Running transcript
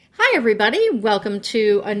Hi, everybody. Welcome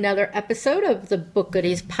to another episode of the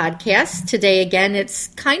BookGoodies podcast. Today, again, it's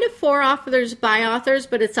kind of for authors by authors,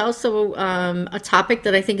 but it's also a topic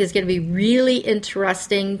that I think is going to be really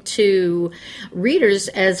interesting to readers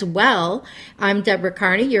as well. I'm Deborah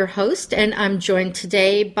Carney, your host, and I'm joined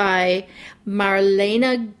today by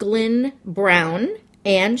Marlayna Glynn Brown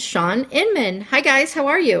and Shawn Inmon. Hi, guys. How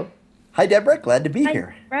are you? Hi, Deborah. Glad to be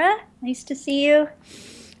here. Deborah, nice to see you.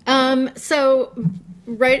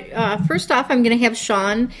 First off, I'm going to have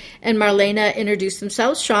Shawn and Marlayna introduce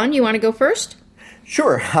themselves. Shawn, you want to go first?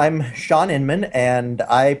 Sure. I'm Shawn Inmon, and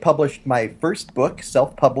I published my first book,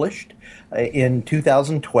 self-published, in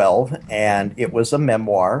 2012, and it was a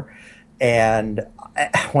memoir. And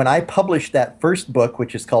when I published that first book,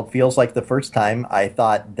 which is called Feels Like the First Time, I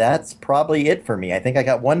thought, that's probably it for me. I think I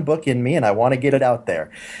got one book in me, and I want to get it out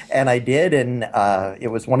there. And I did, and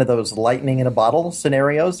it was one of those lightning in a bottle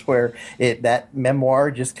scenarios where that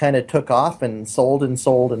memoir just kind of took off and sold and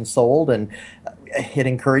sold and sold, and it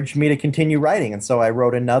encouraged me to continue writing. And so I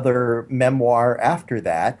wrote another memoir after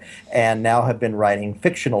that, and now have been writing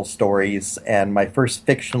fictional stories. And my first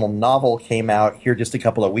fictional novel came out here just a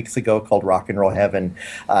couple of weeks ago called Rock and Roll Heaven.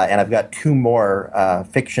 And I've got two more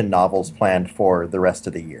fiction novels planned for the rest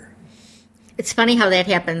of the year. It's funny how that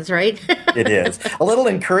happens, right? It is. A little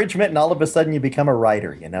encouragement, and all of a sudden you become a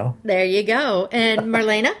writer, you know? There you go. And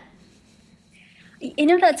Marlayna? You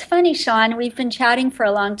know, that's funny, Shawn. We've been chatting for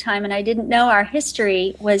a long time, and I didn't know our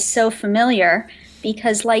history was so familiar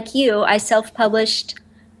because, like you, I self-published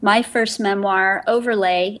my first memoir,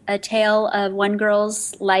 Overlay, a tale of one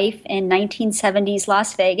girl's life in 1970s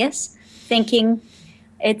Las Vegas, thinking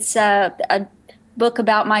it's a book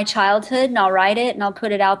about my childhood, and I'll write it, and I'll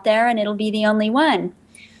put it out there, and it'll be the only one.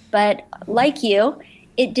 But like you,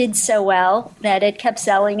 it did so well that it kept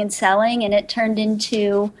selling, and it turned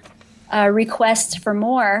into requests for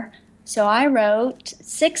more. So I wrote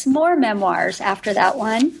 6 more memoirs after that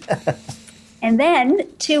one. And then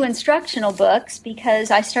 2 instructional books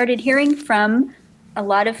because I started hearing from a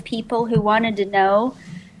lot of people who wanted to know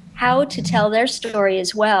how to tell their story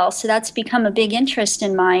as well. So that's become a big interest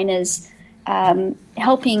in mine, is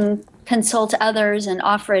helping consult others and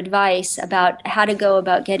offer advice about how to go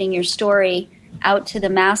about getting your story out to the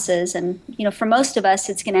masses. And, you know, for most of us,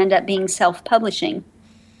 it's going to end up being self-publishing.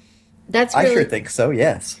 I sure think so,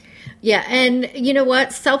 yes. Yeah, and you know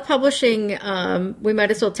what? Self-publishing, we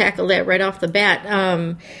might as well tackle that right off the bat.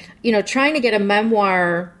 Trying to get a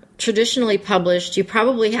memoir traditionally published, you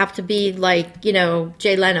probably have to be like,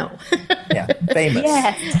 Jay Leno. Yeah, famous.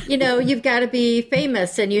 Yes. You've got to be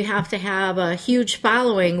famous, and you have to have a huge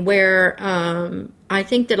following, where I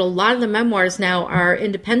think that a lot of the memoirs now are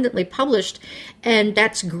independently published, and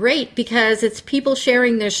that's great because it's people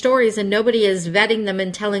sharing their stories, and nobody is vetting them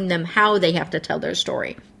and telling them how they have to tell their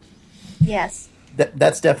story. Yes.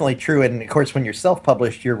 That's definitely true. And, of course, when you're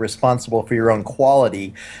self-published, you're responsible for your own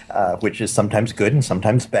quality, which is sometimes good and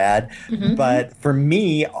sometimes bad. Mm-hmm. But for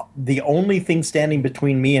me, the only thing standing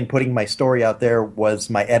between me and putting my story out there was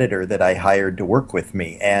my editor that I hired to work with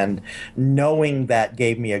me. And knowing that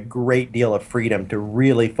gave me a great deal of freedom to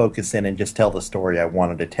really focus in and just tell the story I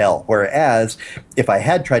wanted to tell. Whereas if I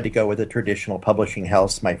had tried to go with a traditional publishing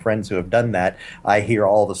house, my friends who have done that, I hear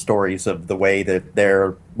all the stories of the way that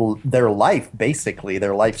their life, basically,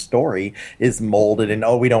 their life story is molded, and,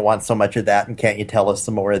 we don't want so much of that, and can't you tell us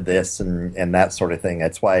some more of this, and that sort of thing.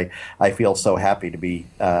 That's why I feel so happy to be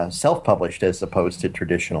self-published as opposed to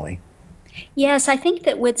traditionally. Yes, I think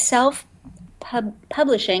that with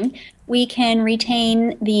self-publishing, we can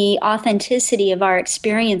retain the authenticity of our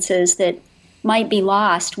experiences that might be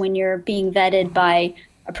lost when you're being vetted by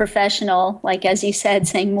a professional, like, as you said,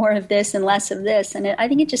 saying more of this and less of this. And I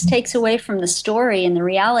think it just takes away from the story and the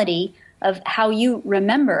reality of how you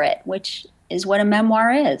remember it, which is what a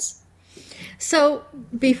memoir is. So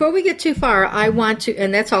before we get too far, I want to,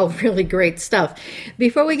 and that's all really great stuff.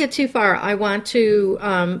 Before we get too far, I want to,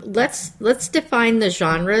 let's define the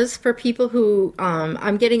genres for people who,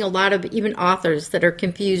 I'm getting a lot of even authors that are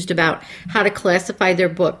confused about how to classify their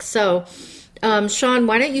books. So Shawn,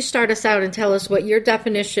 why don't you start us out and tell us what your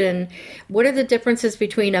definition, what are the differences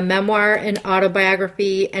between a memoir, an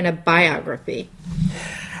autobiography, and a biography?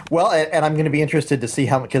 Well, and I'm going to be interested to see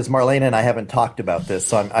how, because Marlayna and I haven't talked about this,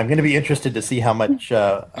 so I'm going to be interested to see how much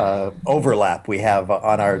overlap we have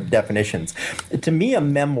on our definitions. To me, a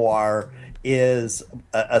memoir is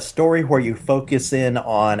a story where you focus in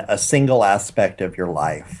on a single aspect of your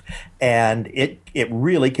life. And it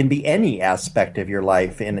really can be any aspect of your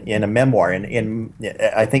life in a memoir. And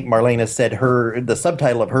I think Marlayna said the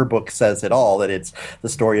subtitle of her book says it all, that it's the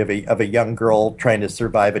story of a young girl trying to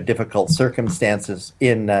survive a difficult circumstances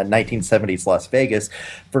in 1970s Las Vegas.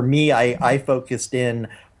 For me, I focused in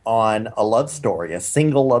on a love story, a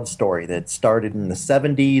single love story that started in the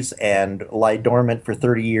 70s and lay dormant for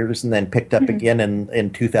 30 years and then picked up again in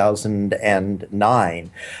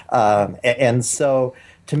 2009. And so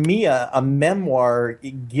to me, a memoir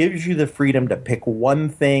gives you the freedom to pick one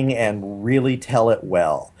thing and really tell it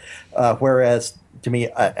well. Whereas to me,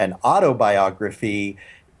 an autobiography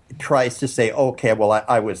tries to say, okay, well,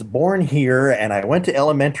 I was born here and I went to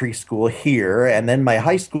elementary school here and then my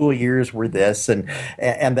high school years were this. And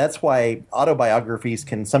that's why autobiographies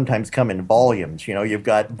can sometimes come in volumes. You know, you've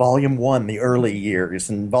got volume 1, the early years,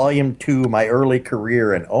 and volume 2, my early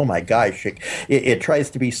career. And oh my gosh, it tries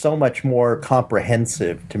to be so much more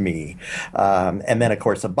comprehensive to me. And then, of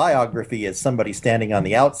course, a biography is somebody standing on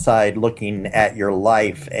the outside looking at your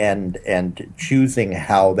life and choosing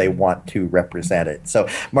how they want to represent it. So,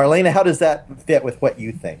 Marlayna, how does that fit with what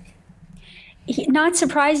you think? Not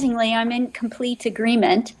surprisingly, I'm in complete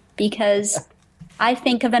agreement, because I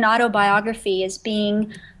think of an autobiography as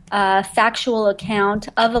being a factual account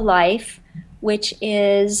of a life which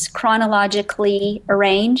is chronologically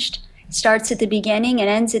arranged, starts at the beginning and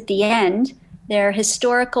ends at the end. They're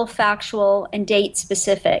historical, factual, and date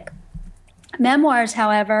specific. Memoirs,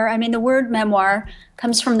 however, the word memoir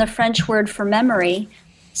comes from the French word for memory.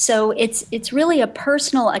 So it's really a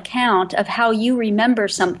personal account of how you remember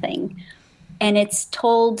something, and it's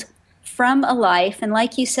told from a life. And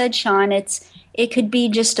like you said, Shawn, it could be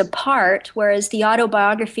just a part, whereas the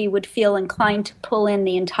autobiography would feel inclined to pull in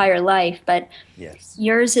the entire life. But yes,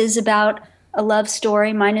 yours is about a love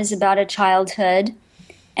story, mine is about a childhood,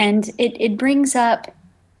 and it brings up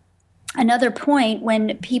another point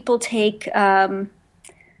when people take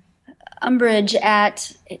umbrage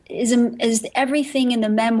at is everything in the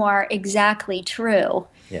memoir exactly true?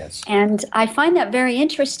 Yes. And I find that very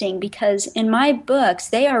interesting, because in my books,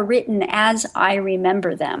 they are written as I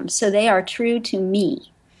remember them. So they are true to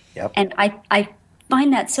me. Yep. And I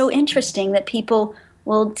find that so interesting that people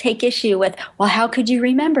will take issue with, well, how could you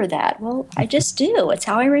remember that? Well, I just do. It's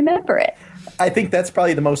how I remember it. I think that's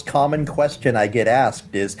probably the most common question I get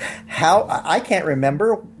asked is, how I can't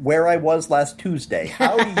remember where I was last Tuesday.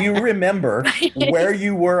 How do you remember where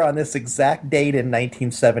you were on this exact date in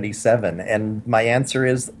 1977? And my answer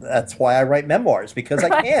is, that's why I write memoirs, because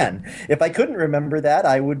I can. If I couldn't remember that,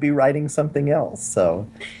 I would be writing something else. So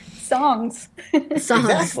songs.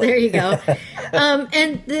 Exactly. There you go.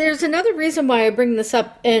 And there's another reason why I bring this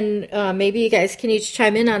up, and maybe you guys can each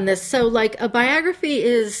chime in on this. So, like, a biography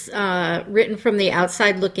is written from the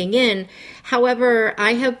outside looking in. However,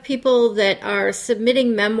 I have people that are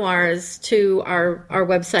submitting memoirs to our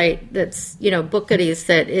website that's, BookGoodies,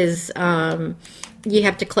 that is... you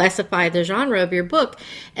have to classify the genre of your book,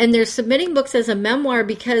 and they're submitting books as a memoir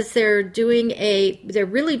because they're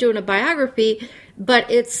really doing a biography, but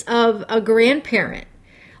it's of a grandparent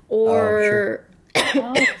or,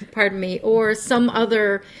 pardon me, or some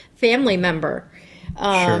other family member.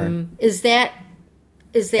 Sure. Is that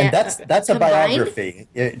and that's a biography.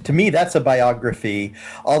 To me, that's a biography.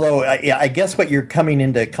 Although I guess what you're coming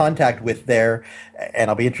into contact with there, and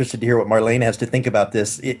I'll be interested to hear what Marlayna has to think about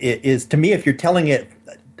this, is to me, if you're telling it,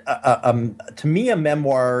 to me, a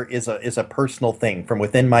memoir is a personal thing from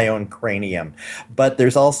within my own cranium. But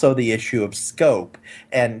there's also the issue of scope,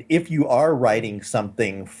 and if you are writing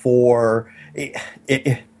something for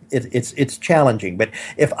it's challenging. But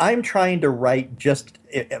if I'm trying to write just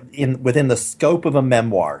within the scope of a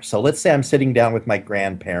memoir, so let's say I'm sitting down with my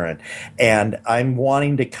grandparent and I'm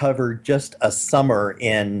wanting to cover just a summer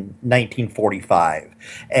in 1945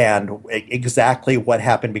 and exactly what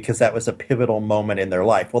happened because that was a pivotal moment in their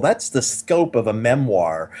life. Well, that's the scope of a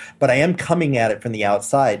memoir, but I am coming at it from the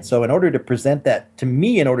outside. So in order to present that, to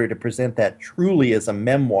me, in order to present that truly as a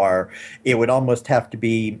memoir, it would almost have to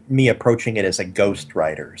be me approaching it as a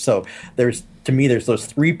ghostwriter. So there's those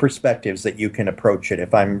three perspectives that you can approach it.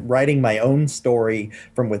 If I'm writing my own story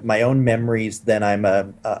with my own memories, then I'm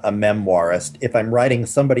a memoirist. If I'm writing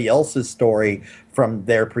somebody else's story from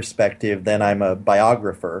their perspective, then I'm a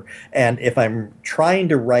biographer. And if I'm trying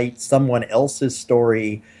to write someone else's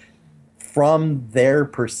story from their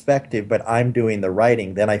perspective, but I'm doing the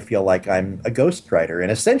writing, then I feel like I'm a ghostwriter. And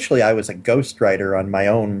essentially, I was a ghostwriter on my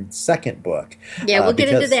own second book. Yeah, we'll get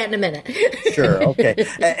into that in a minute. Sure, okay.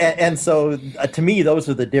 And so, to me, those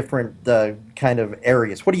are the different kind of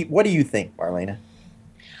areas. What do you think, Marlayna?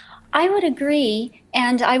 I would agree,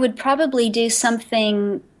 and I would probably do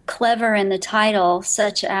something clever in the title,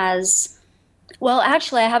 such as, well,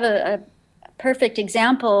 actually, I have a perfect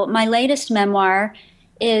example. My latest memoir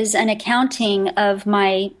is an accounting of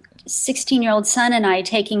my 16-year-old son and I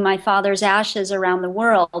taking my father's ashes around the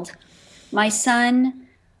world. My son,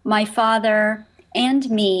 my father, and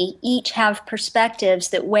me each have perspectives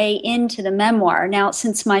that weigh into the memoir. Now,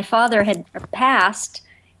 since my father had passed,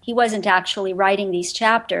 he wasn't actually writing these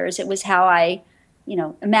chapters. It was how I,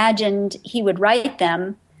 imagined he would write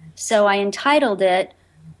them. So I entitled it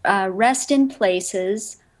Rest in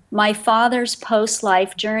Places, My Father's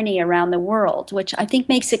Post-Life Journey Around the World, which I think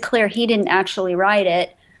makes it clear he didn't actually write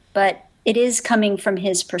it, but it is coming from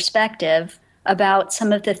his perspective about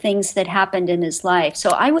some of the things that happened in his life. So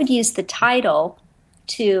I would use the title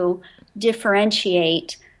to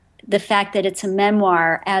differentiate the fact that it's a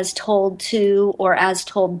memoir as told to or as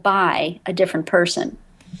told by a different person.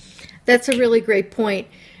 That's a really great point.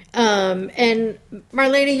 And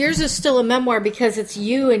Marlayna, yours is still a memoir because it's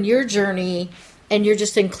you and your journey, and you're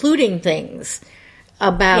just including things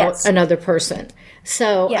about another person.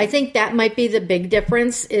 So I think that might be the big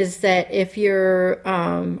difference, is that if you're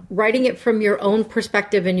writing it from your own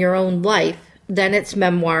perspective in your own life, then it's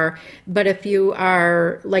memoir. But if you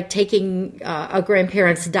are like taking a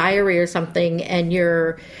grandparent's diary or something and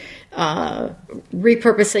you're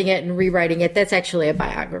repurposing it and rewriting it, that's actually a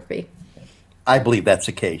biography. I believe that's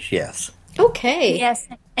the case, yes. Okay. Yes.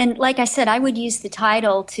 And like I said, I would use the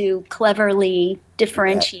title to cleverly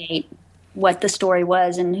differentiate what the story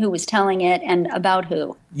was and who was telling it and about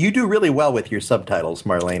who. You do really well with your subtitles,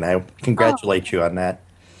 Marlayna. I congratulate you on that.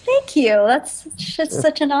 Thank you. That's just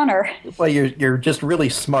such an honor. Well, you're just really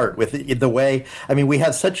smart with the way. I mean, we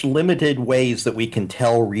have such limited ways that we can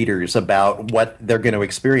tell readers about what they're going to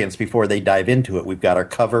experience before they dive into it. We've got our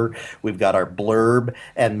cover, we've got our blurb,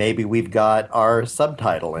 and maybe we've got our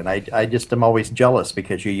subtitle. And I just am always jealous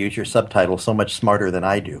because you use your subtitle so much smarter than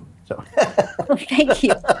I do. So. Well, thank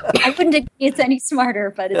you. I wouldn't agree it's any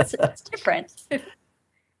smarter, but it's different.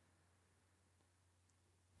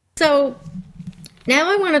 So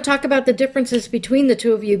now I want to talk about the differences between the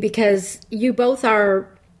two of you, because you've both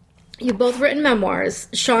written memoirs.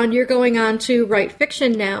 Shawn, you're going on to write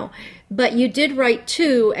fiction now, but you did write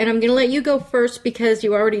two, and I'm going to let you go first because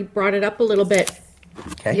you already brought it up a little bit.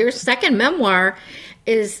 Okay. Your second memoir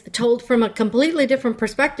is told from a completely different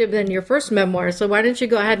perspective than your first memoir. So why don't you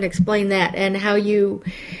go ahead and explain that and how you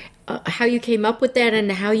came up with that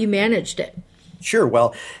and how you managed it? Sure.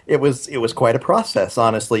 Well, it was quite a process,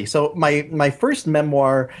 honestly. So my first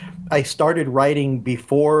memoir, I started writing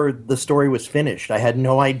before the story was finished. I had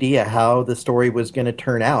no idea how the story was going to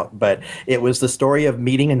turn out, but it was the story of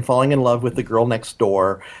meeting and falling in love with the girl next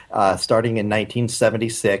door, starting in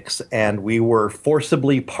 1976, and we were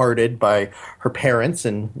forcibly parted by her parents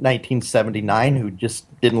in 1979, who just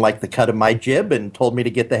didn't like the cut of my jib and told me to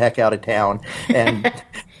get the heck out of town. And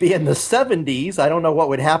be in the 70s, I don't know what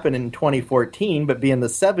would happen in 2014, but be in the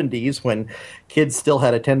 70s when kids still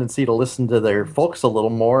had a tendency to listen to their folks a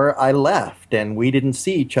little more, I left. And we didn't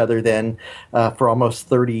see each other then for almost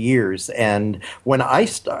 30 years. And when I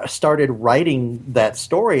started writing that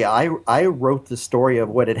story, I wrote the story of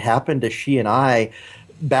what had happened to she and I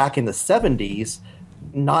back in the 70s,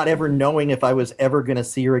 not ever knowing if I was ever going to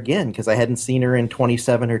see her again, because I hadn't seen her in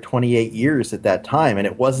 27 or 28 years at that time. And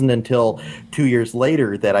it wasn't until 2 years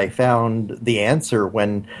later that I found the answer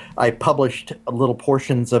when I published little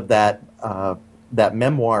portions of that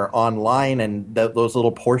memoir online, and those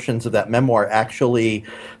little portions of that memoir actually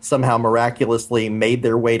somehow miraculously made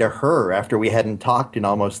their way to her after we hadn't talked in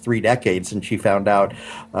almost 3 decades, and she found out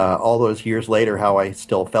all those years later how I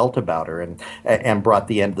still felt about her, and brought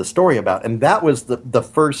the end of the story about. And that was the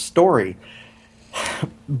first story.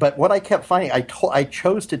 But what I kept finding, I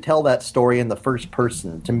chose to tell that story in the first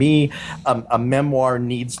person. To me, a memoir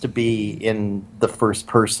needs to be in the first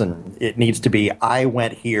person. It needs to be, I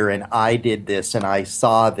went here and I did this and I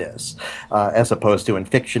saw this, as opposed to in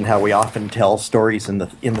fiction how we often tell stories in the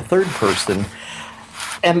third person.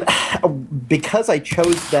 And because I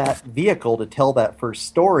chose that vehicle to tell that first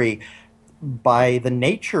story, by the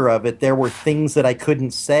nature of it, there were things that I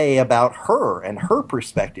couldn't say about her and her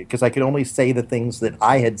perspective, because I could only say the things that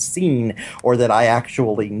I had seen or that I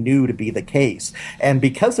actually knew to be the case. And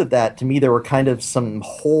because of that, to me, there were kind of some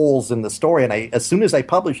holes in the story. And as soon as I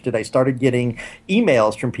published it, I started getting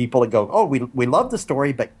emails from people that go, oh, we love the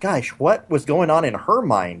story, but gosh, what was going on in her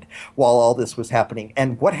mind while all this was happening?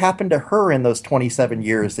 And what happened to her in those 27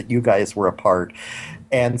 years that you guys were apart?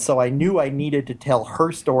 And so I knew I needed to tell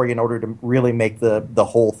her story in order to really make the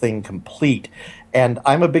whole thing complete. And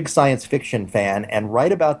I'm a big science fiction fan, and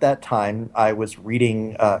right about that time, I was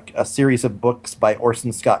reading a series of books by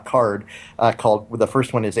Orson Scott Card called, the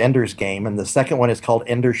first one is Ender's Game, and the second one is called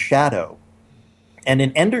Ender's Shadow. And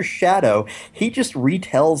in Ender's Shadow, he just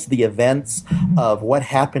retells the events of what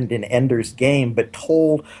happened in Ender's Game, but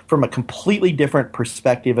told from a completely different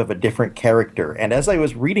perspective of a different character. And as I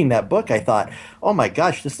was reading that book, I thought, oh my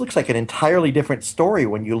gosh, this looks like an entirely different story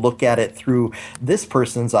when you look at it through this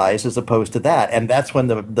person's eyes as opposed to that. And that's when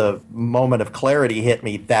the moment of clarity hit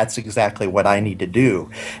me. That's exactly what I need to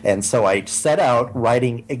do. And so I set out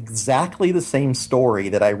writing exactly the same story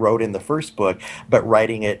that I wrote in the first book, but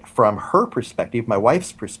writing it from her perspective, my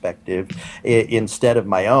wife's perspective, instead of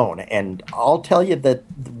my own. And I'll tell you that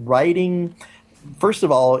writing, first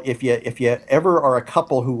of all, if you ever are a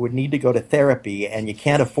couple who would need to go to therapy and you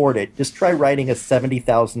can't afford it, just try writing a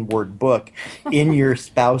 70,000-word book in your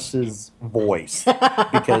spouse's voice,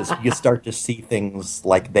 because you start to see things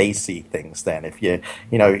like they see things then. If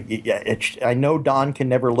I know Dawn can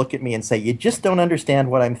never look at me and say, you just don't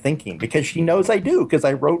understand what I'm thinking, because she knows I do, because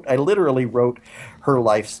I literally wrote her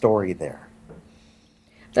life story there.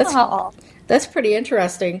 That's pretty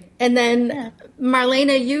interesting. And then,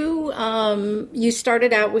 Marlayna, you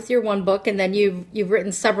started out with your one book, and then you've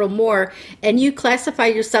written several more, and you classify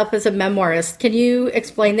yourself as a memoirist. Can you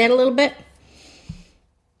explain that a little bit?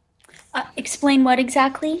 Explain what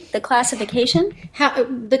exactly? The classification?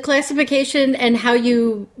 The classification and how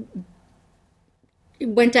you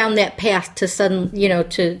went down that path to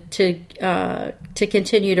to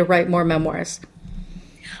continue to write more memoirs.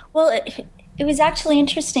 Well, it was actually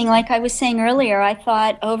interesting. Like I was saying earlier, I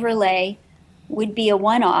thought Overlay would be a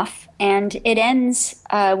one-off, and it ends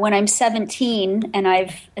when I'm 17 and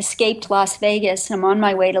I've escaped Las Vegas and I'm on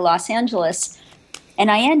my way to Los Angeles,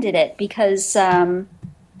 and I ended it because it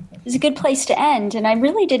was a good place to end, and I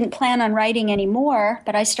really didn't plan on writing anymore,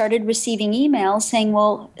 but I started receiving emails saying,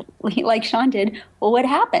 well, like Shawn did, well, what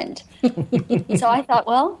happened? So I thought,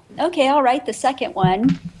 well, okay, I'll write the second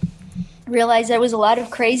one. Realized there was a lot of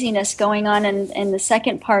craziness going on in the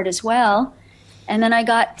second part as well. And then I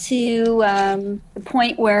got to the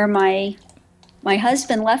point where my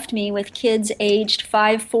husband left me with kids aged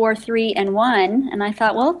 5, 4, 3, and 1. And I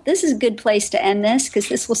thought, well, this is a good place to end this, because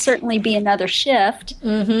this will certainly be another shift.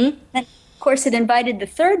 Mm-hmm. And of course, it invited the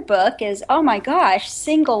third book is, oh my gosh,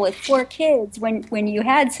 single with 4 kids when you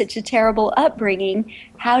had such a terrible upbringing.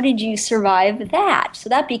 How did you survive that? So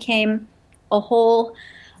that became a whole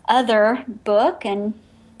other book,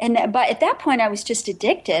 but at that point I was just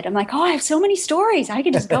addicted. I'm like, oh, I have so many stories, I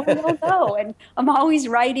can just go and go. And I'm always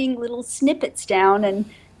writing little snippets down and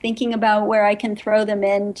thinking about where I can throw them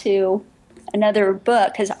into another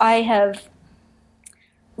book, because I have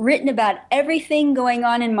written about everything going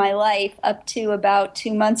on in my life up to about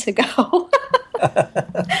 2 months ago.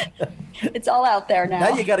 It's all out there now.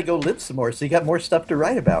 Now you got to go live some more, so you got more stuff to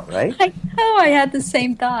write about, right? I know, I had the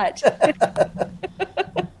same thought.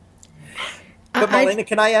 But Marlayna,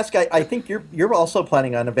 can I ask? I think you're also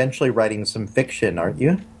planning on eventually writing some fiction, aren't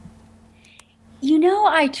you?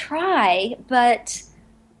 I try, but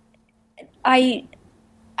I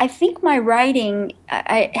think my writing,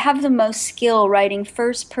 I have the most skill writing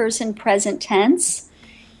first person present tense,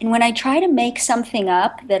 and when I try to make something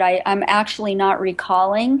up that I'm actually not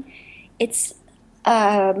recalling, it's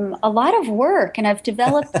a lot of work, and I've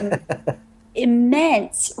developed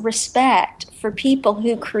immense respect for people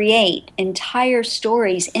who create entire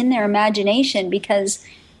stories in their imagination, because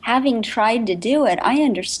having tried to do it, I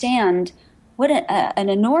understand what an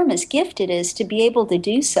enormous gift it is to be able to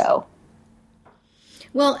do so.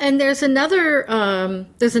 Well, and there's another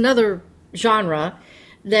genre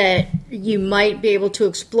that you might be able to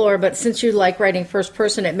explore, but since you like writing first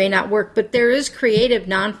person, it may not work. But there is creative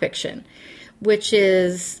nonfiction, which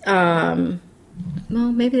is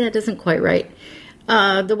well, maybe that isn't quite right.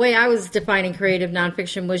 The way I was defining creative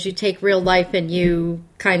nonfiction was you take real life and you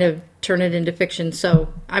kind of turn it into fiction.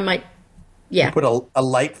 So I might, you put a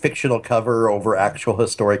light fictional cover over actual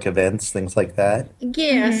historic events, things like that.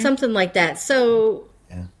 Yeah, something like that. So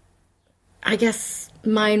I guess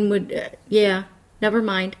mine would, never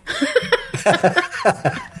mind.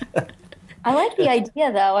 I like the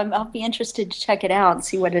idea, though. I'll be interested to check it out and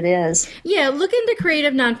see what it is. Yeah, look into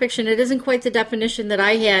creative nonfiction. It isn't quite the definition that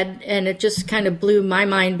I had, and it just kind of blew my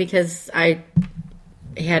mind because I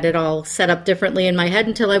had it all set up differently in my head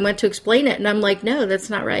until I went to explain it, and I'm like, no, that's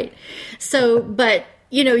not right. So, but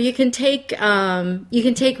you can take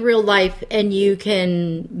real life and you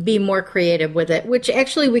can be more creative with it, which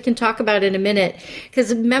actually we can talk about in a minute,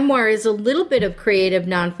 because memoir is a little bit of creative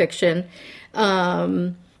nonfiction,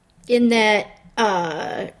 in that,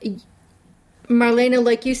 Marlayna,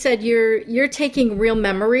 like you said, you're taking real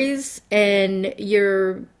memories and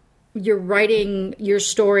you're writing your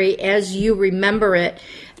story as you remember it.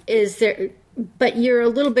 But you're a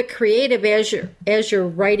little bit creative as you're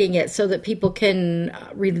writing it so that people can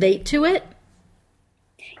relate to it.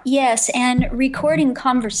 Yes, and recording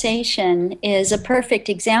conversation is a perfect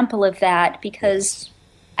example of that, because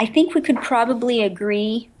I think we could probably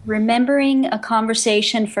agree remembering a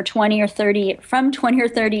conversation from 20 or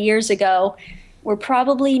 30 years ago, we're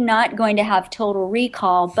probably not going to have total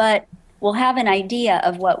recall, but we'll have an idea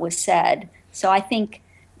of what was said. So I think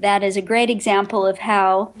that is a great example of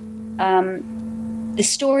how the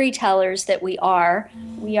storytellers that we are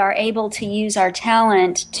able to use our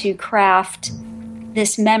talent to craft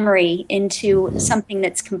this memory into something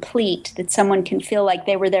that's complete, that someone can feel like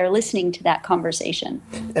they were there listening to that conversation.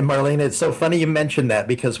 And Marlayna, it's so funny you mentioned that,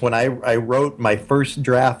 because when I wrote my first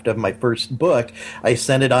draft of my first book, I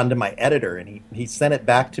sent it on to my editor, and he sent it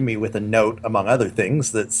back to me with a note, among other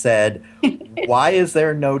things, that said, why is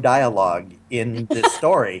there no dialogue in this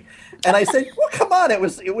story? And I said, well, come on, it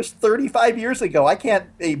was 35 years ago. I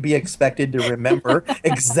can't be expected to remember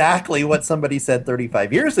exactly what somebody said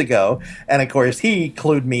 35 years ago. And, of course, he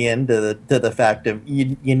clued me into the fact of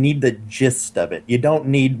you need the gist of it. You don't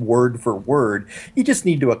need word for word. You just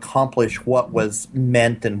need to accomplish what was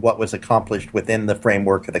meant and what was accomplished within the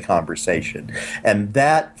framework of the conversation. And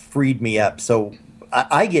that freed me up. So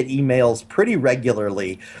I get emails pretty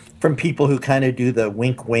regularly from people who kind of do the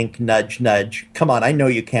wink, wink, nudge, nudge. Come on, I know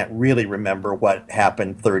you can't really remember what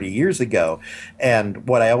happened 30 years ago. And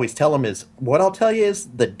what I always tell them is, what I'll tell you is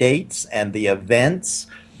the dates and the events,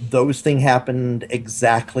 those things happened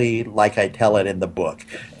exactly like I tell it in the book.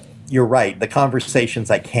 You're right. The conversations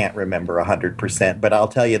I can't remember 100%, but I'll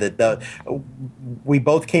tell you that we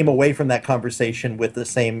both came away from that conversation with the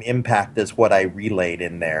same impact as what I relayed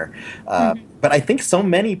in there. But I think so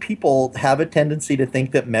many people have a tendency to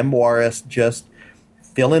think that memoirists just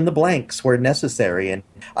fill in the blanks where necessary. And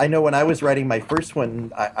I know when I was writing my first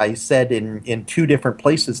one, I said in two different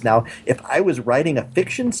places now, if I was writing a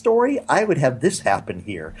fiction story, I would have this happen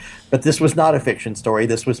here. But this was not a fiction story.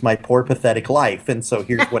 This was my poor, pathetic life. And so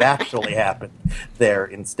here's what actually happened there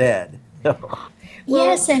instead. Well,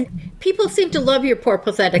 yes, and people seem to love your poor,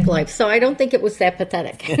 pathetic life, so I don't think it was that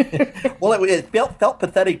pathetic. Well, it felt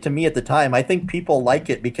pathetic to me at the time. I think people like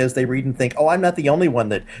it because they read and think, oh, I'm not the only one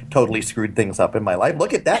that totally screwed things up in my life.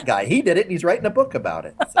 Look at that guy. He did it, and he's writing a book about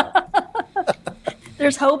it. So.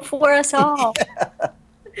 There's hope for us all. Yeah.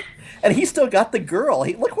 And he still got the girl.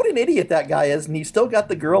 Look what an idiot that guy is, and he still got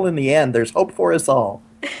the girl in the end. There's hope for us all.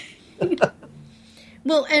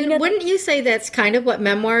 Well, and wouldn't you say that's kind of what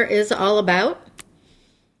memoir is all about?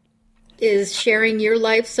 Is sharing your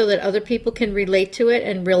life so that other people can relate to it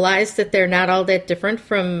and realize that they're not all that different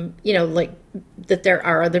from, like that there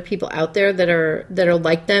are other people out there that are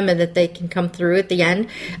like them and that they can come through at the end.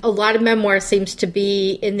 A lot of memoir seems to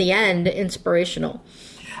be, in the end, inspirational.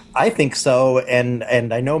 I think so,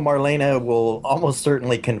 and I know Marlayna will almost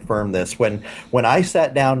certainly confirm this. When I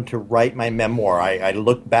sat down to write my memoir, I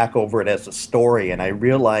looked back over it as a story, and I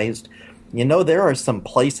realized, there are some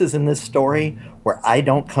places in this story where I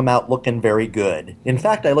don't come out looking very good. In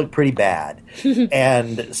fact, I look pretty bad.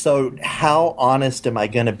 And so how honest am I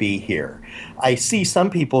going to be here? I see some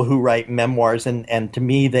people who write memoirs, and to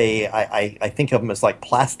me, I think of them as like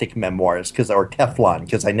plastic memoirs or Teflon,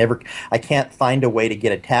 because I can't find a way to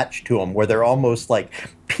get attached to them, where they're almost like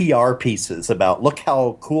PR pieces about, look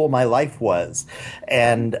how cool my life was.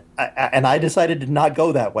 And I decided to not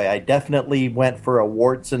go that way. I definitely went for a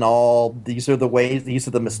warts and all. These are the ways, these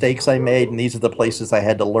are the mistakes I made, and these are the places I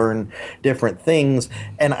had to learn different things.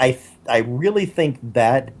 And I really think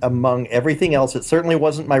that among everything else, it certainly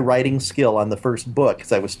wasn't my writing skill on the first book,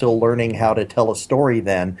 because I was still learning how to tell a story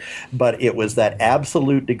then, but it was that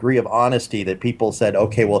absolute degree of honesty that people said,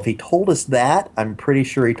 okay, well, if he told us that, I'm pretty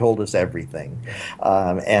sure he told us everything.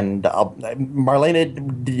 Marlayna,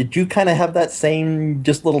 did you kind of have that same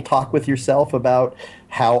just little talk with yourself about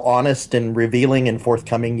how honest and revealing and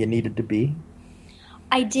forthcoming you needed to be?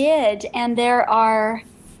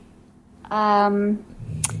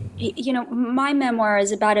 My memoir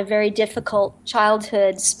is about a very difficult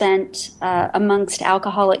childhood spent amongst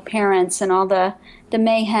alcoholic parents and all the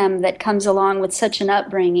mayhem that comes along with such an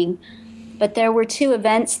upbringing. But there were three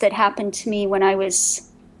events that happened to me when I was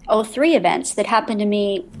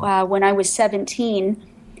 17.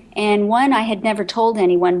 And one I had never told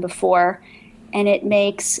anyone before, and it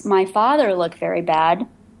makes my father look very bad.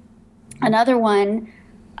 Another one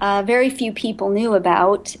very few people knew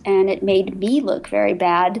about, and it made me look very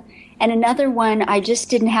bad. And another one I just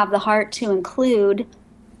didn't have the heart to include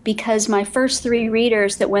because my first 3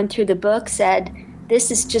 readers that went through the book said,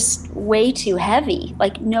 this is just way too heavy.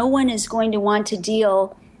 Like, no one is going to want to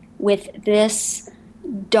deal with this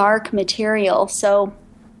dark material. So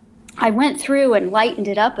I went through and lightened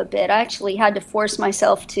it up a bit. I actually had to force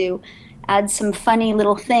myself to add some funny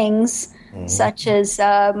little things, such as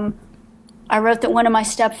I wrote that one of my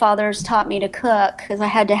stepfathers taught me to cook because I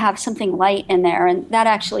had to have something light in there, and that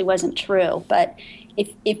actually wasn't true. But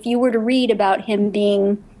if you were to read about him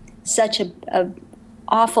being such a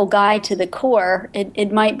awful guy to the core,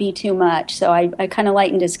 it might be too much. So I kind of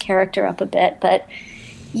lightened his character up a bit. But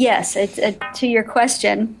yes, to your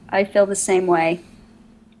question, I feel the same way.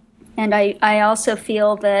 And I also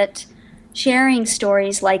feel that sharing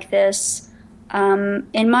stories like this,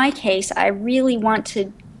 in my case, I really want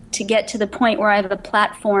to get to the point where I have a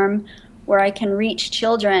platform where I can reach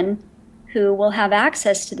children who will have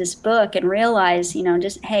access to this book and realize,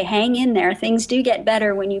 just, hey, hang in there. Things do get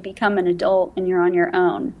better when you become an adult and you're on your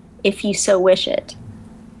own, if you so wish it.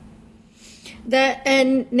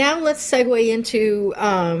 And now let's segue into,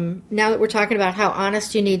 now that we're talking about how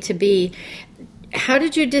honest you need to be, how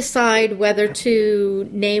did you decide whether to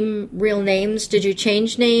name real names? Did you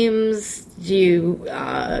change names?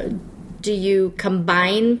 Do you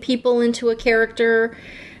combine people into a character?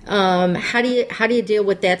 How do you deal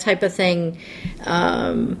with that type of thing?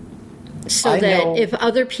 So that if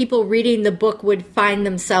other people reading the book would find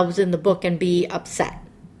themselves in the book and be upset.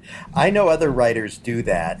 I know other writers do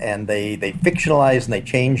that, and they fictionalize and they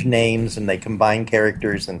change names and they combine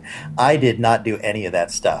characters, and I did not do any of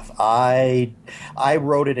that stuff. I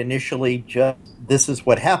wrote it initially just this is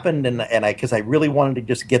what happened, and because I really wanted to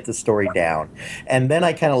just get the story down. And then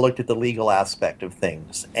I kind of looked at the legal aspect of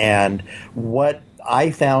things, and what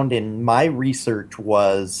I found in my research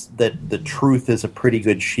was that the truth is a pretty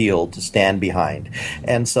good shield to stand behind.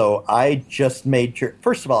 And so I just made sure,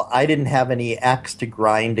 first of all, I didn't have any axe to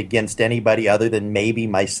grind against anybody other than maybe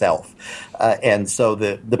myself. And so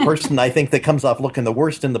the person I think that comes off looking the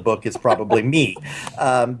worst in the book is probably me.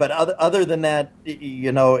 But other than that,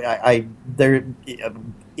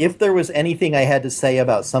 if there was anything I had to say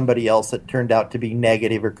about somebody else that turned out to be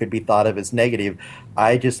negative or could be thought of as negative,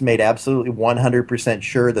 I just made absolutely 100%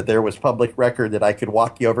 sure that there was public record that I could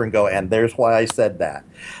walk you over and go, and there's why I said that.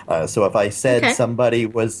 So if I said somebody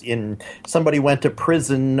went to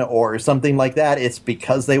prison or something like that, it's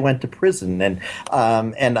because they went to prison. And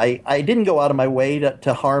I didn't go out of my way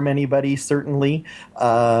to harm anybody, certainly.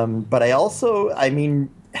 But I also,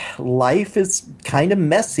 life is kind of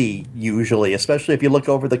messy usually, especially if you look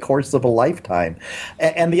over the course of a lifetime.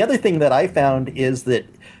 And the other thing that I found is that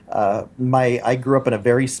I grew up in a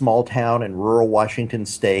very small town in rural Washington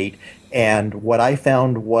state, and what I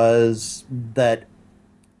found was that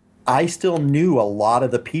I still knew a lot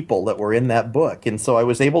of the people that were in that book. And so I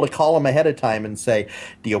was able to call them ahead of time and say,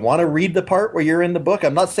 do you want to read the part where you're in the book?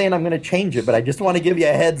 I'm not saying I'm going to change it, but I just want to give you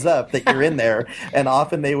a heads up that you're in there. And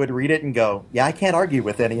often they would read it and go, yeah, I can't argue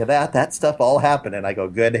with any of that. That stuff all happened. And I go,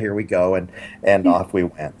 good, here we go. And off we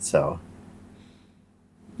went. So,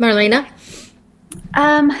 Marlayna?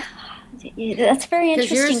 That's very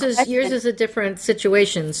interesting. Because yours is a different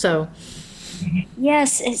situation, so...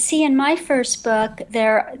 Yes. See, in my first book,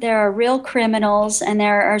 there are real criminals and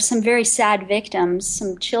there are some very sad victims,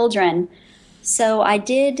 some children. So I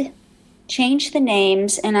did change the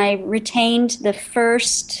names and I retained the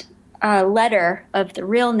first letter of the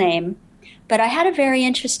real name. But I had a very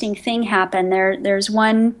interesting thing happen. There's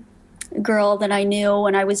one girl that I knew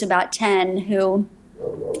when I was about 10 who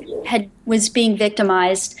was being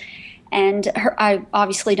victimized, and I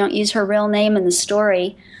obviously don't use her real name in the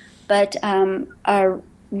story. But a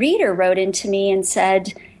reader wrote into me and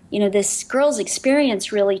said, this girl's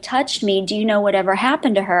experience really touched me. Do you know whatever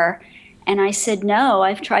happened to her? And I said, no,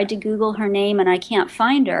 I've tried to Google her name and I can't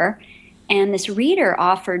find her. And this reader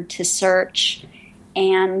offered to search,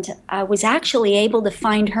 and I was actually able to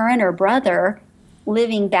find her and her brother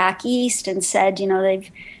living back east, and said,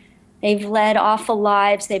 they've led awful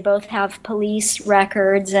lives. They both have police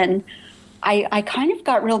records, and I kind of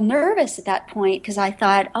got real nervous at that point because I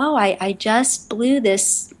thought, oh, I just blew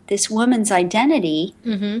this woman's identity,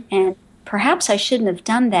 and perhaps I shouldn't have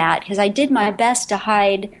done that, because I did my best to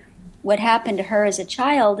hide what happened to her as a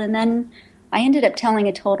child, and then I ended up telling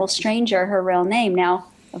a total stranger her real name. Now,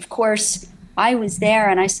 of course, I was there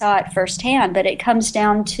and I saw it firsthand, but it comes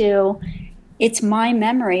down to it's my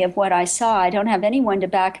memory of what I saw. I don't have anyone to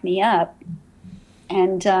back me up.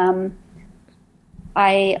 And a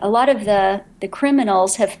lot of the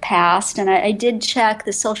criminals have passed, and I did check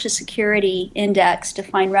the Social Security index to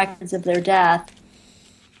find records of their death.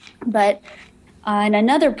 But on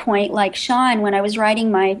another point, like Shawn, when I was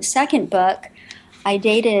writing my second book, I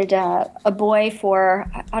dated a boy for,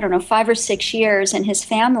 5 or 6 years, and his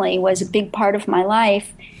family was a big part of my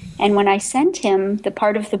life. And when I sent him the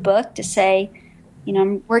part of the book to say,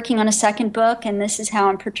 I'm working on a second book, and this is how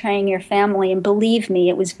I'm portraying your family, and believe me,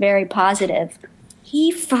 it was very positive,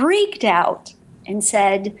 he freaked out and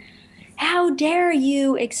said, how dare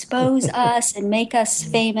you expose us and make us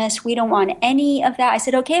famous? We don't want any of that. I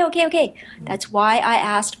said, okay. That's why I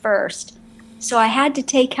asked first. So I had to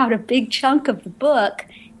take out a big chunk of the book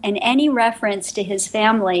and any reference to his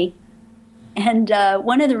family. And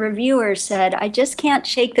one of the reviewers said, I just can't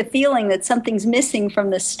shake the feeling that something's missing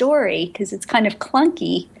from the story because it's kind of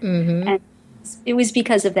clunky. And it was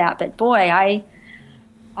because of that. But boy,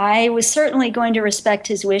 I was certainly going to respect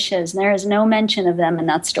his wishes. And there is no mention of them in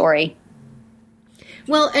that story.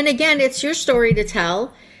 Well, and again, it's your story to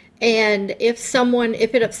tell. And if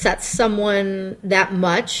it upsets someone that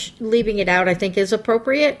much, leaving it out, I think, is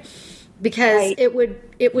appropriate, because it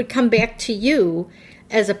would come back to you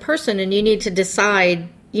as a person, and you need to decide,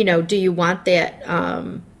 do you want that?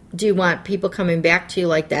 Do you want people coming back to you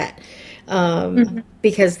like that?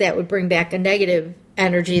 Because that would bring back a negative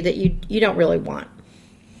energy that you don't really want.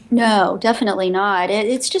 No, definitely not.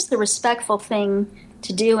 It's just the respectful thing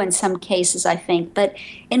to do in some cases, I think. But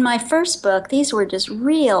in my first book, these were just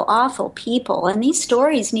real awful people, and these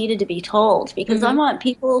stories needed to be told because I want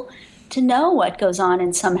people to know what goes on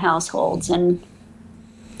in some households, and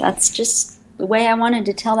that's just the way I wanted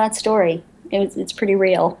to tell that story. It's pretty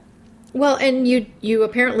real. Well, and you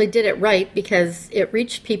apparently did it right because it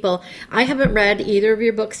reached people. I haven't read either of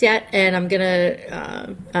your books yet, and I'm going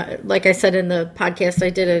to, like I said in the podcast I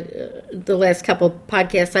did, the last couple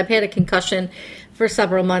podcasts, I've had a concussion for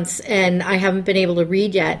several months, and I haven't been able to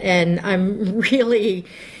read yet, and I'm really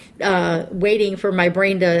waiting for my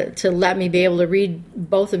brain to let me be able to read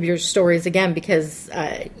both of your stories again because,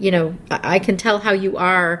 I can tell how you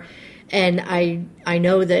are, and I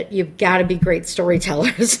know that you've got to be great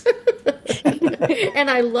storytellers. And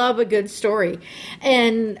I love a good story.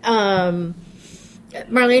 And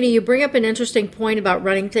Marlayna, you bring up an interesting point about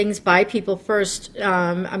running things by people first.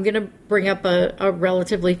 I'm going to bring up a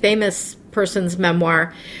relatively famous person's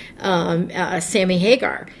memoir, Sammy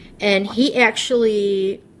Hagar. And he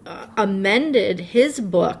actually amended his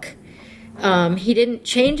book. He didn't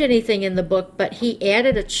change anything in the book, but he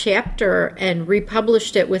added a chapter and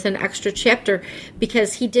republished it with an extra chapter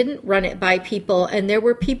because he didn't run it by people. And there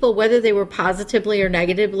were people, whether they were positively or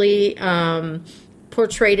negatively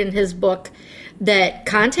portrayed in his book, that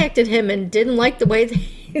contacted him and didn't like the way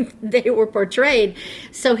they were portrayed.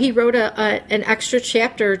 So he wrote an extra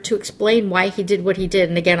chapter to explain why he did what he did.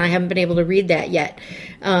 And again, I haven't been able to read that yet.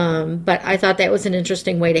 But I thought that was an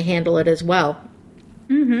interesting way to handle it as well.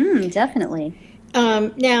 Definitely.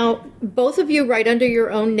 Now, both of you write under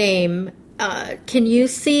your own name. Can you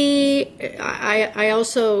see?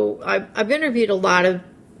 I've interviewed a lot of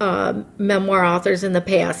memoir authors in the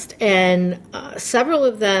past, and several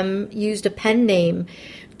of them used a pen name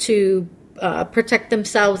to protect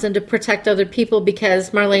themselves and to protect other people because,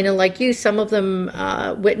 Marlayna, like you, some of them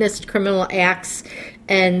witnessed criminal acts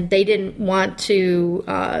and they didn't want to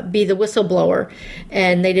be the whistleblower,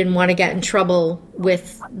 and they didn't want to get in trouble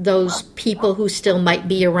with those people who still might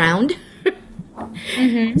be around.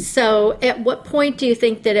 So at what point do you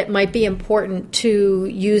think that it might be important to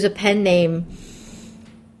use a pen name?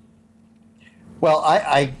 Well,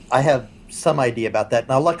 I have some idea about that.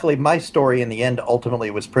 Now, luckily, my story in the end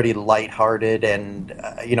ultimately was pretty lighthearted and,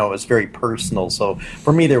 it was very personal. So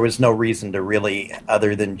for me, there was no reason to really,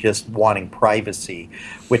 other than just wanting privacy,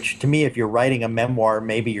 which to me, if you're writing a memoir,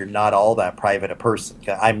 maybe you're not all that private a person.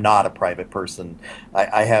 I'm not a private person.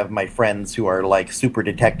 I have my friends who are like super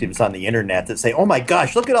detectives on the internet that say, oh my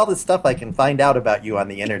gosh, look at all this stuff I can find out about you on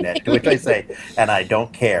the internet, to which I say, and I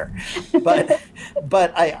don't care. But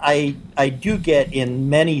I do get in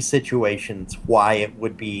many situations considerations why it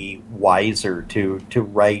would be wiser to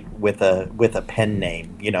write with a pen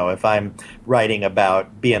name. You know, if I'm writing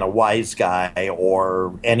about being a wise guy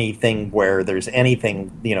or anything where there's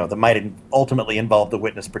anything, you know, that might ultimately involve the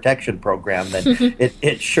witness protection program, then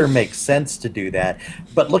it sure makes sense to do that.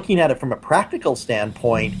 But looking at it from a practical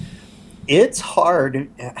standpoint, it's hard.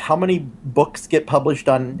 How many books get published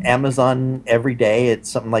on Amazon every day? It's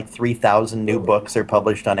something like 3,000 new books are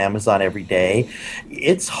published on Amazon every day.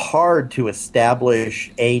 It's hard to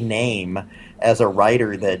establish a name as a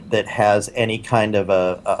writer that has any kind of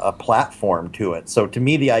a platform to it. So to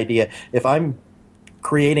me, the idea, if I'm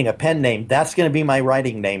creating a pen name, that's going to be my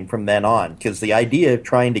writing name from then on, because the idea of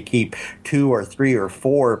trying to keep 2 or 3 or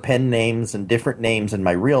 4 pen names and different names and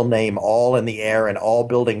my real name all in the air and all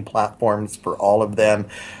building platforms for all of them,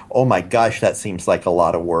 oh my gosh, that seems like a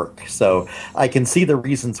lot of work. So I can see the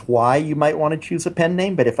reasons why you might want to choose a pen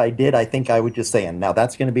name, but if I did, I think I would just say, and now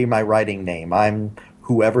that's going to be my writing name. I'm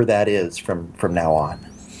whoever that is from now on.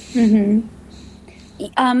 Mm-hmm.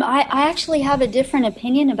 I actually have a different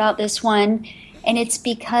opinion about this one. And it's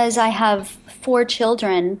because I have 4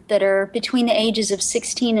 children that are between the ages of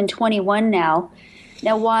 16 and 21 now.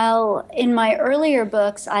 Now, while in my earlier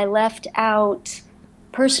books I left out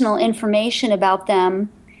personal information about them,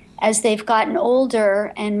 as they've gotten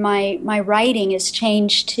older and my writing has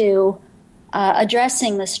changed to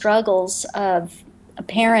addressing the struggles of a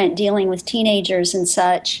parent dealing with teenagers and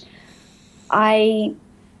such, I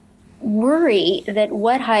worry that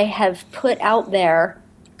what I have put out there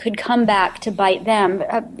could come back to bite them.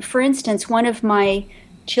 For instance, one of my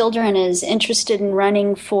children is interested in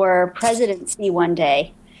running for presidency one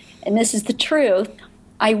day, and this is the truth.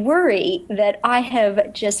 I worry that I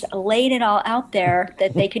have just laid it all out there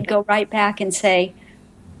that they could go right back and say,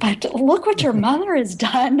 but look what your mother has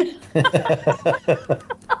done.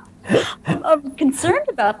 I'm concerned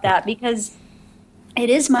about that because it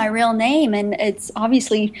is my real name, and it's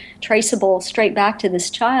obviously traceable straight back to this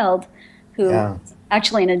child who... Yeah.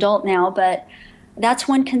 Actually an adult now, but that's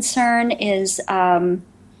one concern is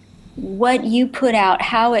what you put out,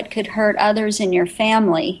 how it could hurt others in your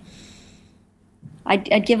family.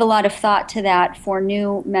 I'd give a lot of thought to that for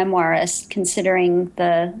new memoirists, considering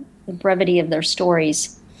the brevity of their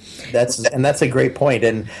stories. That's a great point,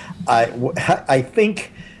 and I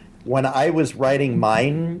think when I was writing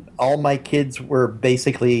mine, all my kids were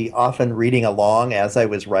basically often reading along as I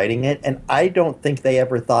was writing it, and I don't think they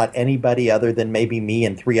ever thought anybody other than maybe me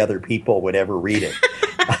and 3 other people would ever read it.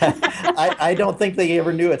 I don't think they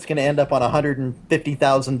ever knew it's going to end up on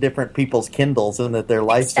 150,000 different people's Kindles and that their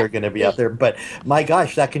lives are going to be out there. But my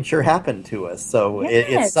gosh, that can sure happen to us. So yes.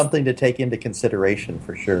 It's something to take into consideration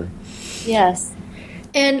for sure. Yes.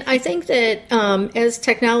 And I think that as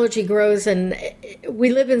technology grows, and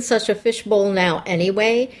we live in such a fishbowl now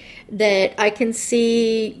anyway, that I can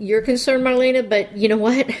see your concern, Marlayna, but you know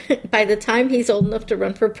what? By the time he's old enough to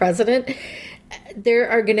run for president, there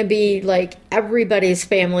are going to be, like, everybody's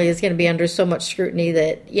family is going to be under so much scrutiny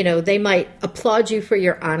that, you know, they might applaud you for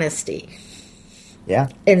your honesty. Yeah.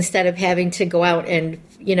 Instead of having to go out and,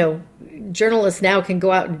 you know, journalists now can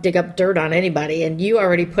go out and dig up dirt on anybody, and you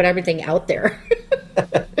already put everything out there.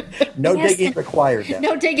 No digging required. Now.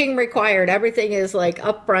 No digging required. Everything is like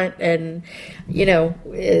upfront and, you know,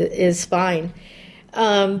 is fine.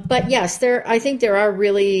 But yes, I think there are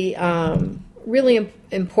really, really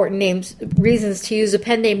important reasons to use a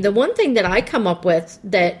pen name. The one thing that I come up with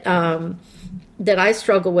that I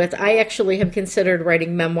struggle with, I actually have considered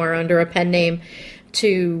writing memoir under a pen name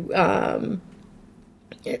to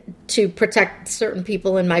protect certain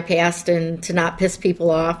people in my past and to not piss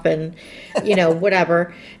people off and, you know,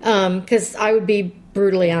 whatever, because I would be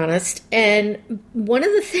brutally honest. And one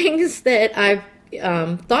of the things that I've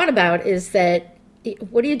thought about is that,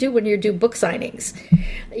 what do you do when you do book signings?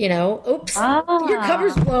 You know, oops, your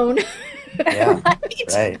cover's blown. Yeah,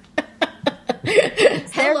 right.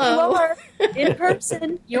 Hello. In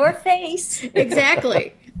person, your face.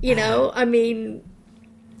 Exactly. You know, I mean...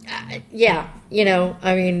 yeah, you know,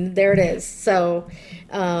 I mean, there it is. So,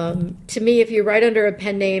 to me, if you write under a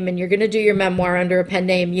pen name and you're going to do your memoir under a pen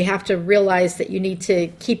name, you have to realize that you need to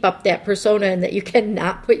keep up that persona and that you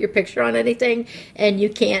cannot put your picture on anything, and you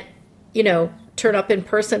can't, you know, turn up in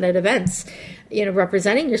person at events, you know,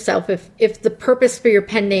 representing yourself if the purpose for your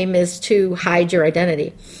pen name is to hide your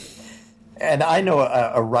identity. And I know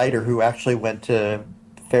a writer who actually went to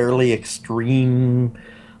fairly extreme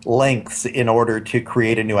lengths in order to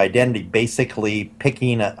create a new identity, basically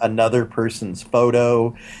picking another person's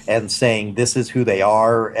photo and saying this is who they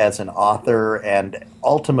are as an author, and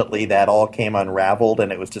ultimately that all came unraveled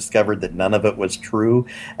and it was discovered that none of it was true.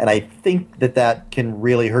 And I think that can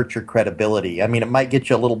really hurt your credibility. I mean, it might get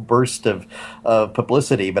you a little burst of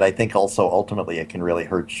publicity, but I think also ultimately it can really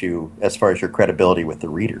hurt you as far as your credibility with the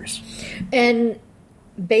readers. And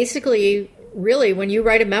basically, really, when you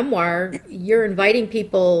write a memoir, you're inviting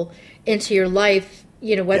people into your life,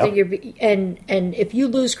 whether Yep. you're, and if you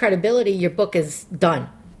lose credibility, your book is done.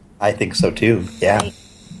 I think so too. Yeah. Right.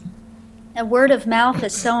 And word of mouth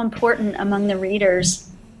is so important among the readers.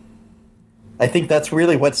 I think that's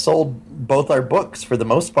really what sold both our books for the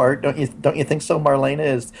most part. Don't you think so, Marlayna?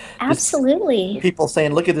 Is Absolutely. People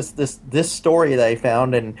saying, look at this story that I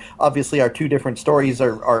found, and obviously our two different stories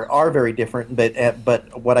are very different,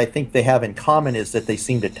 but what I think they have in common is that they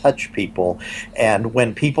seem to touch people. And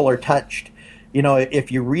when people are touched,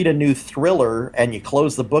 if you read a new thriller and you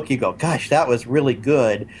close the book, you go, gosh, that was really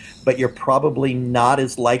good, but you're probably not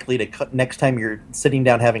as likely to, next time you're sitting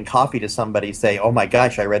down having coffee, to somebody say, oh my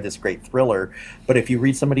gosh, I read this great thriller. But if you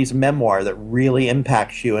read somebody's memoir that really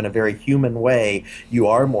impacts you in a very human way, you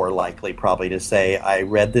are more likely probably to say, I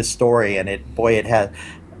read this story and it has,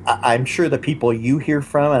 I'm sure the people you hear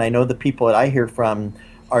from, and I know the people that I hear from,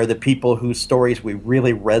 are the people whose stories we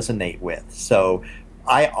really resonate with. So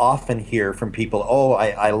I often hear from people,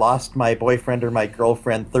 I lost my boyfriend or my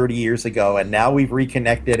girlfriend 30 years ago, and now we've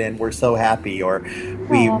reconnected and we're so happy. Or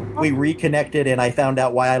we reconnected and I found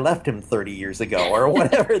out why I left him 30 years ago, or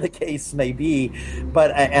whatever the case may be.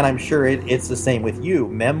 And I'm sure it's the same with you.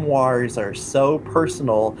 Memoirs are so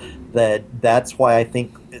personal that's why I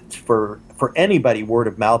think it's for anybody, word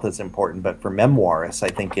of mouth is important. But for memoirists, I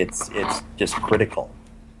think it's just critical.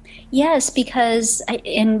 Yes, because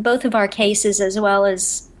in both of our cases, as well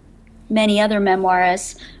as many other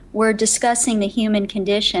memoirists, we're discussing the human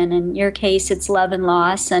condition. In your case, it's love and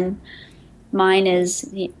loss, and mine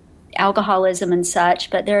is alcoholism and such.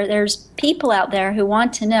 But there's people out there who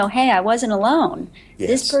want to know, hey, I wasn't alone. Yes.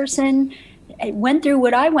 This person went through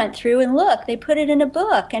what I went through, and look, they put it in a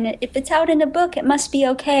book. And if it's out in a book, it must be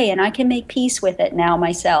okay, and I can make peace with it now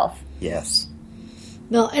myself. Yes.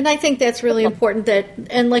 No, and I think that's really important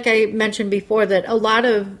and like I mentioned before, that a lot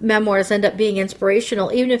of memoirs end up being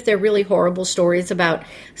inspirational, even if they're really horrible stories about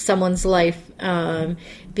someone's life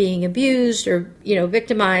being abused or,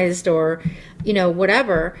 victimized or,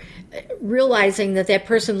 whatever. Realizing that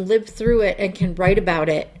person lived through it and can write about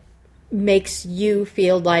it makes you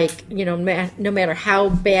feel like, no matter how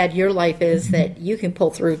bad your life is, that you can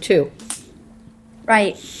pull through too.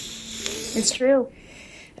 Right. It's true.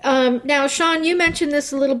 Now, Shawn, you mentioned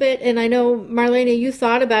this a little bit, and I know, Marlayna, you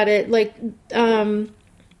thought about it, like a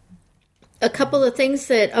couple of things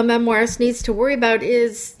that a memoirist needs to worry about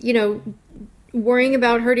is, worrying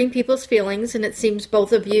about hurting people's feelings, and it seems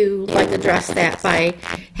both of you address that by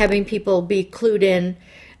having people be clued in,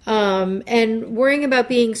 and worrying about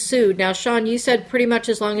being sued. Now, Shawn, you said pretty much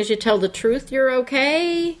as long as you tell the truth, you're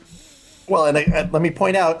okay. Well, and let me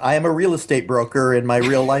point out, I am a real estate broker in my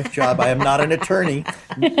real life job. I am not an attorney.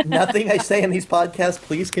 Nothing I say in these podcasts,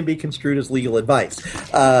 please, can be construed as legal advice.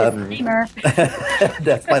 Disclaimer.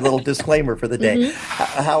 That's my little disclaimer for the day.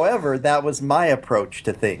 Mm-hmm. However, that was my approach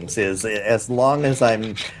to things: is as long as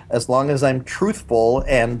I'm truthful,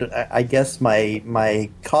 and I guess my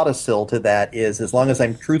codicil to that is as long as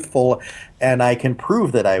I'm truthful and I can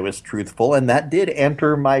prove that I was truthful, and that did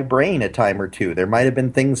enter my brain a time or two. There might have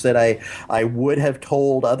been things that I would have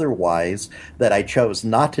told otherwise that I chose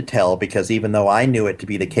not to tell, because even though I knew it to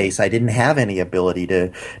be the case, I didn't have any ability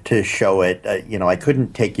to show it. I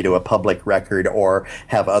couldn't take you to a public record or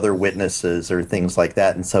have other witnesses or things like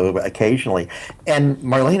that. And so occasionally, and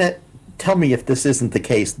Marlayna, tell me if this isn't the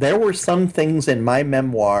case, there were some things in my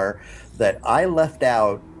memoir that I left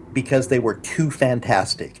out because they were too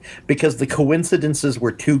fantastic, because the coincidences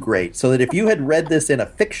were too great, so that if you had read this in a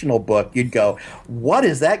fictional book, you'd go, what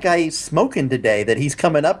is that guy smoking today that he's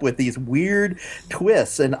coming up with these weird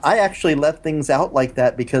twists? And I actually left things out like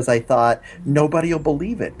that because I thought nobody will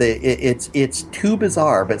believe it. It's too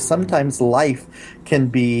bizarre, but sometimes life can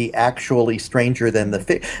be actually stranger than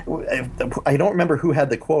I don't remember who had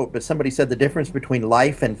the quote, but somebody said the difference between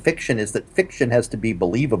life and fiction is that fiction has to be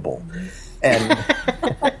believable. And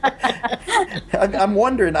I'm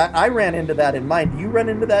wondering, I ran into that in mine. Do you run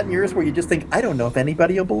into that in yours where you just think, I don't know if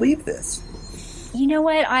anybody will believe this? You know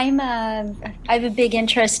what? I have a big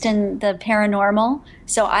interest in the paranormal,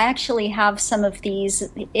 so I actually have some of these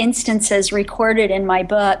instances recorded in my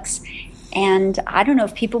books, and I don't know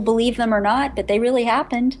if people believe them or not, but they really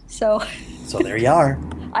happened. So there you are.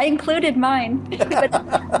 I included mine.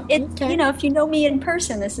 But if you know me in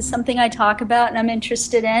person, this is something I talk about and I'm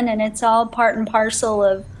interested in, and it's all part and parcel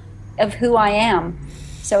of who I am.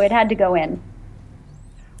 So it had to go in.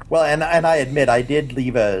 Well, and I admit I did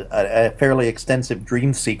leave a fairly extensive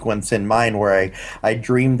dream sequence in mine where I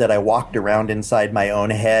dreamed that I walked around inside my own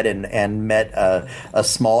head and met a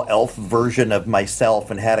small elf version of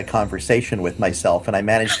myself and had a conversation with myself, and I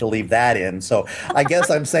managed to leave that in. So I guess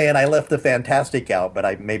I'm saying I left the fantastic out,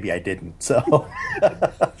 but maybe I didn't. So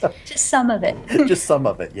just some of it. Just some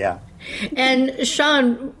of it, yeah. And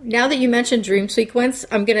Shawn, now that you mentioned dream sequence,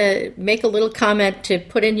 I'm going to make a little comment to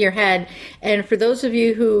put in your head. And for those of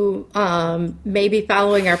you who may be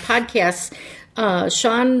following our podcasts,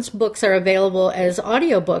 Shawn's books are available as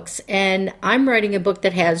audiobooks, and I'm writing a book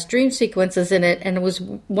that has dream sequences in it, and I was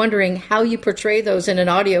wondering how you portray those in an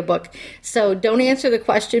audiobook. So don't answer the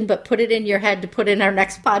question, but put it in your head to put in our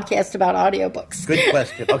next podcast about audiobooks. Good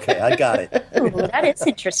question. Okay, I got it. Ooh, that is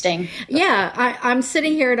interesting. Yeah, I'm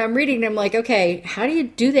sitting here and I'm reading, and I'm like, okay, how do you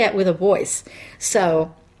do that with a voice?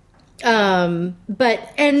 So...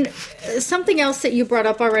 and something else that you brought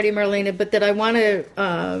up already, Marlayna, but that I want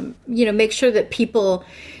to, make sure that people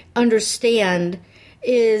understand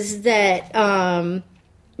is that,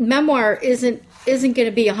 memoir isn't going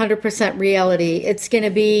to be 100% reality. It's going to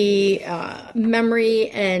be, memory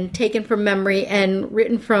and taken from memory and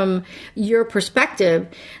written from your perspective.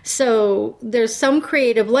 So there's some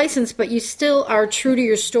creative license, but you still are true to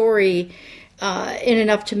your story, in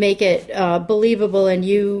enough to make it believable, and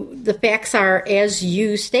the facts are as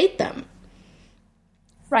you state them.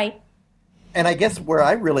 Right. And I guess where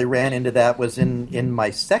I really ran into that was in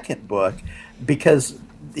my second book, because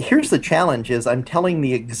here's the challenge is I'm telling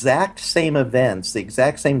the exact same events, the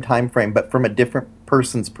exact same time frame, but from a different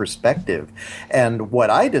person's perspective. And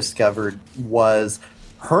what I discovered was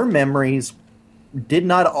her memories did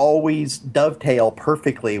not always dovetail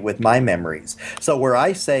perfectly with my memories. So where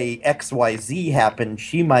I say XYZ happened,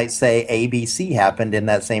 she might say ABC happened in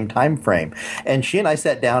that same time frame. And she and I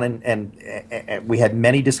sat down and we had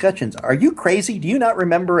many discussions. Are you crazy? Do you not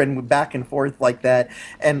remember? And back and forth like that.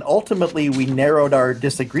 And ultimately we narrowed our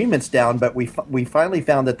disagreements down, but we finally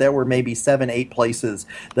found that there were maybe 7-8 places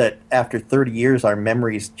that after 30 years our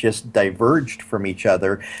memories just diverged from each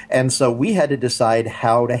other. And so we had to decide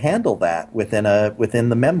how to handle that within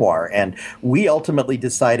the memoir. And we ultimately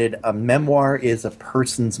decided a memoir is a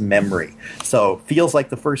person's memory. So feels like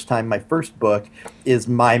the first time my first book is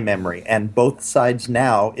my memory, and both sides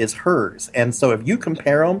now is hers. And so if you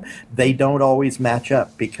compare them, they don't always match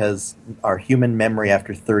up because our human memory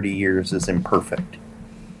after 30 years is imperfect.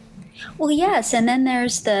 Well, yes, and then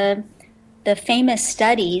there's the famous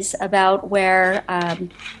studies about where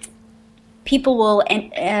people will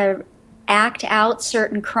act out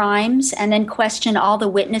certain crimes and then question all the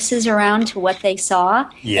witnesses around to what they saw,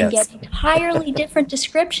 yes, and get entirely different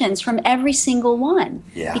descriptions from every single one.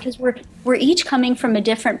 Yeah. Because we're each coming from a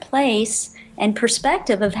different place and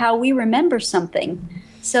perspective of how we remember something.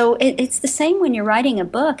 So it's the same when you're writing a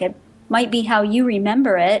book. It might be how you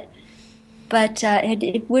remember it, but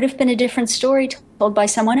it would have been a different story told by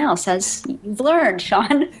someone else, as you've learned,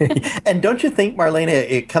 Shawn. And don't you think, Marlayna,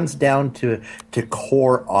 it comes down to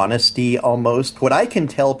core honesty almost? What I can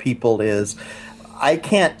tell people is I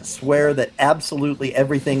can't swear that absolutely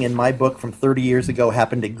everything in my book from 30 years ago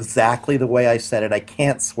happened exactly the way I said it. I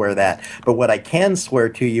can't swear that. But what I can swear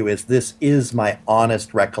to you is this is my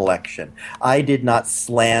honest recollection. I did not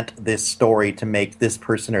slant this story to make this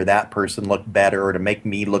person or that person look better, or to make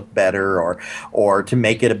me look better, or to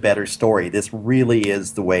make it a better story. This really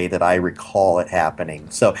is the way that I recall it happening.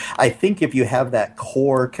 So I think if you have that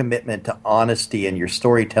core commitment to honesty in your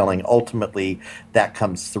storytelling, ultimately that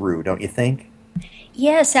comes through, don't you think?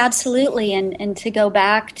 Yes, absolutely. And to go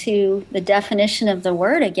back to the definition of the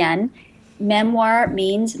word again, memoir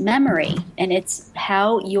means memory, and it's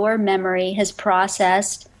how your memory has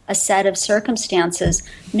processed a set of circumstances.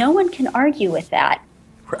 No one can argue with that.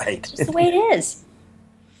 Right. It's just the way it is.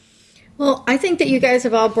 Well, I think that you guys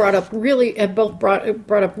have all brought up really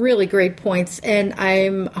great points, and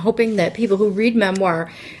I'm hoping that people who read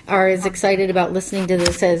memoir are as excited about listening to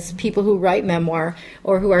this as people who write memoir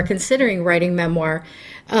or who are considering writing memoir.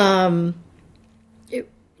 Do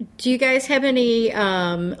you guys have any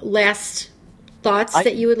last thoughts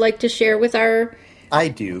that you would like to share with our... I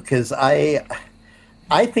do, because I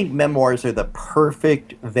I think memoirs are the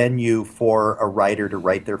perfect venue for a writer to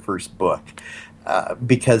write their first book.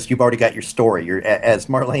 Because you've already got your story. You're, as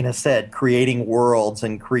Marlayna said, creating worlds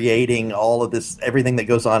and creating all of this, everything that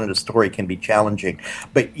goes on in a story can be challenging.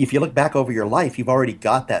 But if you look back over your life, you've already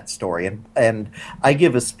got that story. And I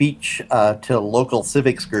give a speech to local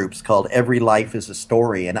civics groups called Every Life is a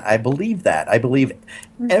Story. And I believe that. I believe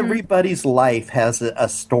everybody's life has a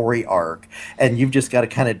story arc. And you've just got to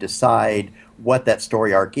kind of decide what that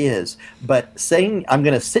story arc is. But saying, I'm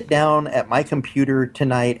going to sit down at my computer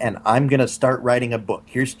tonight and I'm going to start writing a book.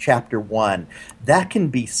 Here's chapter 1. That can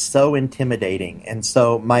be so intimidating. And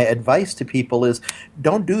so my advice to people is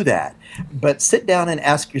don't do that. But sit down and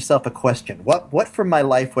ask yourself a question. What from my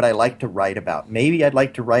life would I like to write about? Maybe I'd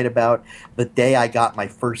like to write about the day I got my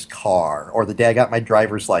first car or the day I got my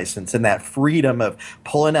driver's license and that freedom of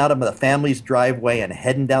pulling out of the family's driveway and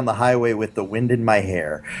heading down the highway with the wind in my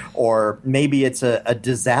hair. Or maybe it's a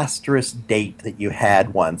disastrous date that you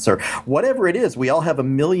had once or whatever it is. We all have a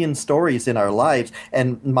million stories in our lives.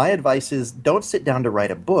 And my advice is don't sit down to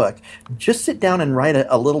write a book. Just sit down and write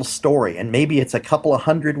a little story. And maybe it's a couple of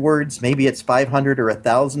hundred words. Maybe it's 500 or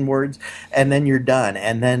 1,000 words. And then you're done.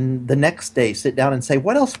 And then the next day, sit down and say,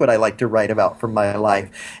 what else would I like to write about from my life?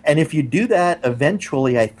 And if you do that,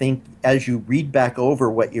 eventually, I think, as you read back over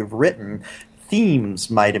what you've written, themes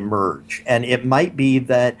might emerge. And it might be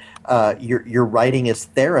that your writing is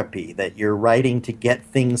therapy, that you're writing to get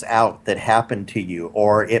things out that happened to you.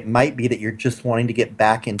 Or it might be that you're just wanting to get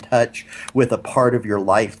back in touch with a part of your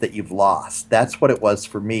life that you've lost. That's what it was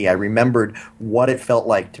for me. I remembered what it felt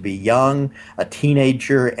like to be young, a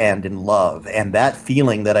teenager, and in love. And that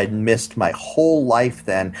feeling that I'd missed my whole life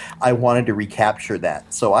then, I wanted to recapture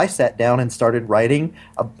that. So I sat down and started writing.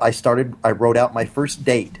 I wrote out my first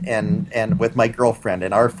date and with my girlfriend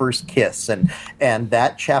and our first kiss. And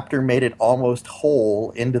that chapter made it almost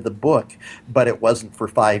whole into the book, but it wasn't for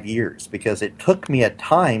 5 years because it took me a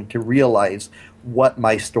time to realize what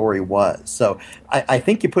my story was. So I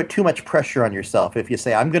think you put too much pressure on yourself. If you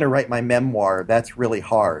say, I'm going to write my memoir, that's really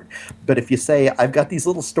hard. But if you say, I've got these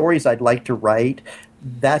little stories I'd like to write,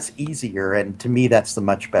 that's easier. And to me, that's the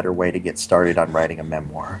much better way to get started on writing a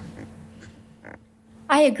memoir.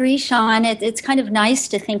 I agree, Shawn. It's kind of nice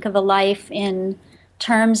to think of a life in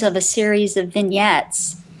terms of a series of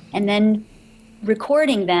vignettes and then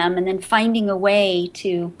recording them and then finding a way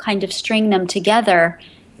to kind of string them together.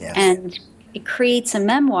 Yes. And it creates a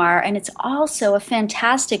memoir. And it's also a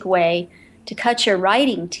fantastic way to cut your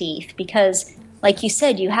writing teeth because, like you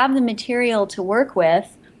said, you have the material to work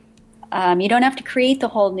with. You don't have to create the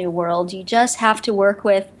whole new world. You just have to work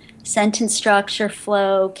with sentence structure,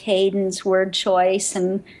 flow, cadence, word choice,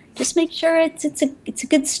 and just make sure it's a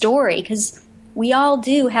good story because we all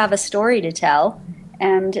do have a story to tell,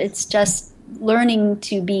 and it's just learning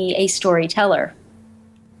to be a storyteller.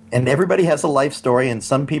 And everybody has a life story, and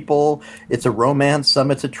some people it's a romance,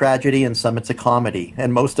 some it's a tragedy, and some it's a comedy.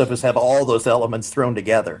 And most of us have all those elements thrown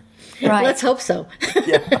together. Right. Let's hope so.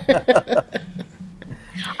 Yeah.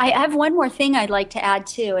 I have one more thing I'd like to add,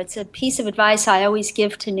 too. It's a piece of advice I always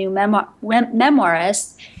give to new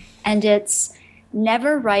memoirists, and it's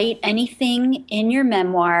never write anything in your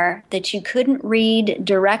memoir that you couldn't read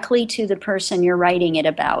directly to the person you're writing it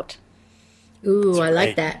about. Ooh, That's I like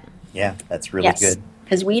right. that. Yeah, that's really good.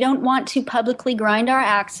 Because we don't want to publicly grind our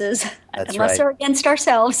axes That's unless right. they're against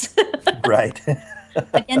ourselves, Right.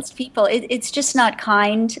 against people. It's just not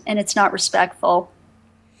kind and it's not respectful.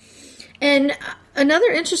 And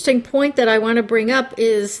another interesting point that I want to bring up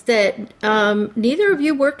is that neither of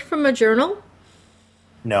you worked from a journal?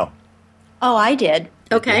 No. Oh, I did.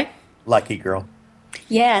 Okay. Lucky girl.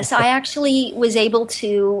 Yes, I actually was able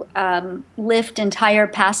to lift entire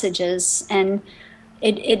passages, and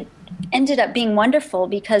it ended up being wonderful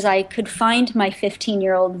because I could find my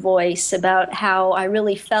 15-year-old voice about how I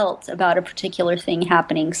really felt about a particular thing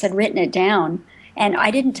happening because I'd written it down. And I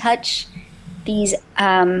didn't touch these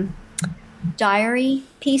diary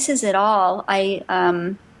pieces at all. I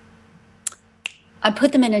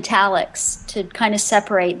put them in italics to kind of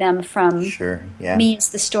separate them from Sure, yeah. me as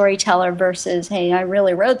the storyteller versus, hey, I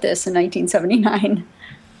really wrote this in 1979.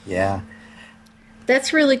 Yeah.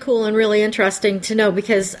 That's really cool and really interesting to know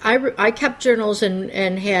because I kept journals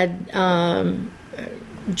and had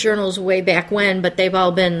journals way back when, but they've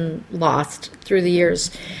all been lost through the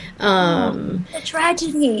years. A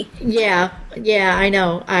tragedy. Yeah, I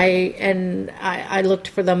know. I looked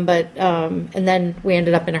for them, but and then we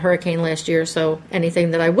ended up in a hurricane last year, so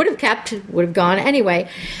anything that I would have kept would have gone anyway.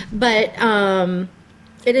 But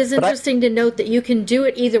it is interesting to note that you can do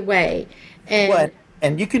it either way. And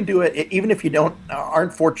And you can do it even if you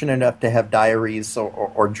aren't fortunate enough to have diaries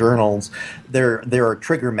or journals. There are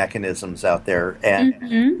trigger mechanisms out there,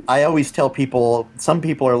 and I always tell people, some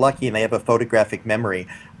people are lucky and they have a photographic memory.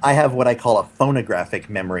 I have what I call a phonographic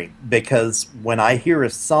memory, because when I hear a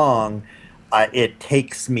song, it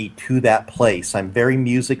takes me to that place. I'm very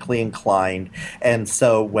musically inclined, and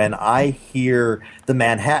so when I hear the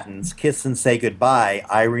Manhattans Kiss and Say Goodbye,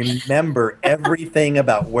 I remember everything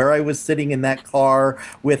about where I was sitting in that car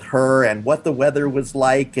with her, and what the weather was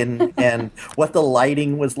like, and what the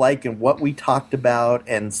lighting was like, and what we talked about.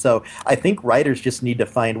 And so I think writers just need to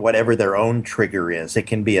find whatever their own trigger is. It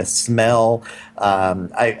can be a smell.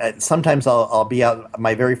 Sometimes I'll be out.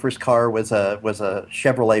 My very first car was a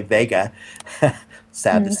Chevrolet Vega.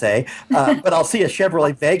 Sad to say, but I'll see a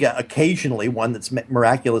Chevrolet Vega occasionally, one that's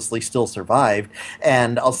miraculously still survived,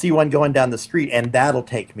 and I'll see one going down the street, and that'll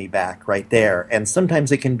take me back right there. And sometimes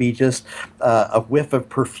it can be just a whiff of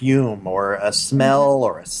perfume, or a smell,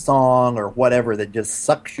 or a song, or whatever that just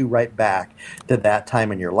sucks you right back to that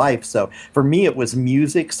time in your life. So for me, it was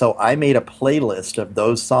music, so I made a playlist of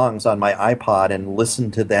those songs on my iPod and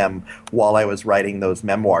listened to them while I was writing those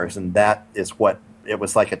memoirs, and that is what it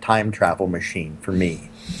was like a time travel machine for me.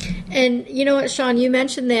 And you know what, Shawn, you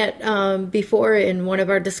mentioned that before in one of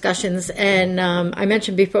our discussions, and I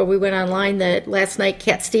mentioned before we went online that last night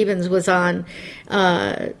Cat Stevens was on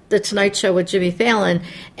The Tonight Show with Jimmy Fallon,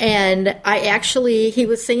 and he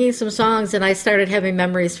was singing some songs, and I started having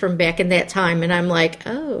memories from back in that time, and I'm like,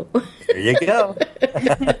 oh. There you go.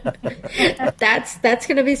 That's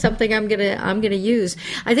going to be something I'm gonna use.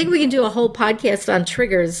 I think we can do a whole podcast on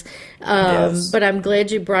triggers, Yes. But I'm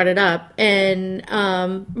glad you brought it up. And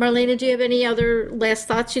Marlayna, do you have any other last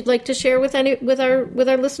thoughts you'd like to share with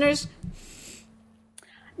our listeners?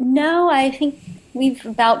 No, I think we've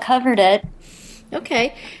about covered it.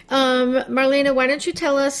 Okay, Marlayna, why don't you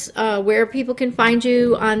tell us where people can find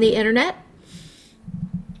you on the internet?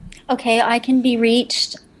 Okay, I can be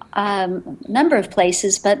reached a number of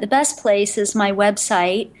places, but the best place is my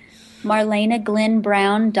website,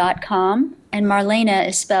 marlaynaglynnbrown.com, and Marlayna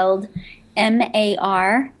is spelled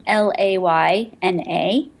MARLAYNA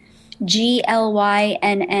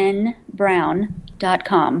GLYNN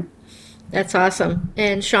Brown.com. That's awesome.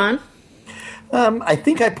 And Shawn? I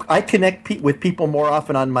think I connect with people more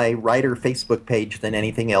often on my writer Facebook page than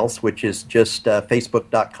anything else, which is just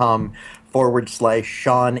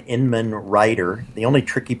facebook.com/Shawn Inmon Writer. The only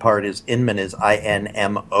tricky part is Inmon is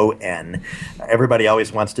INMON. Everybody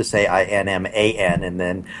always wants to say INMAN. And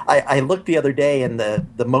then I looked the other day, and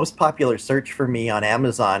the most popular search for me on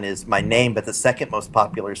Amazon is my name, but the second most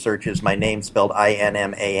popular search is my name spelled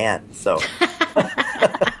INMAN. So...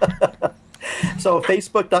 So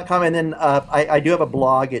Facebook.com, and then I do have a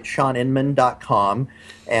blog at ShawnInmon.com,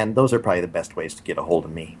 and those are probably the best ways to get a hold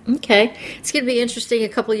of me. Okay. It's going to be interesting a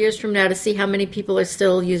couple of years from now to see how many people are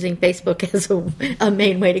still using Facebook as a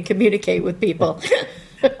main way to communicate with people.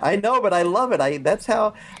 I know, but I love it. That's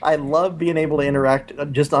how I love being able to interact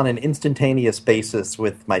just on an instantaneous basis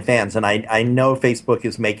with my fans. And I know Facebook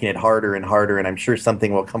is making it harder and harder, and I'm sure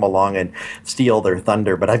something will come along and steal their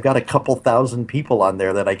thunder. But I've got a couple thousand people on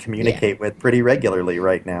there that I communicate with pretty regularly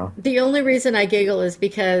right now. The only reason I giggle is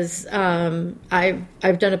because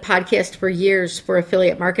I've done a podcast for years for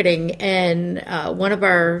affiliate marketing, and one of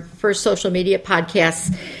our first social media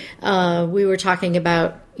podcasts, we were talking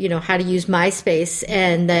about how to use MySpace,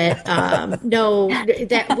 and that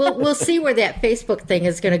that we'll see where that Facebook thing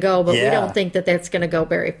is going to go, but we don't think that that's going to go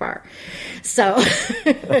very far. So,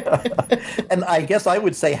 and I guess I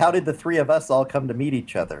would say, how did the three of us all come to meet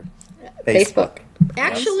each other? Facebook.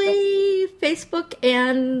 Actually, Facebook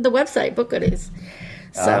and the website BookGoodies.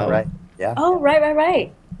 So, right, yeah. Oh,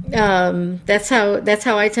 right. That's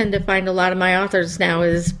how I tend to find a lot of my authors now,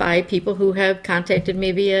 is by people who have contacted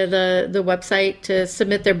me via the website to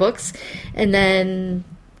submit their books, and then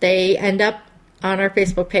they end up on our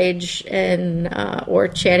Facebook page and or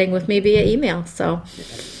chatting with me via email. So,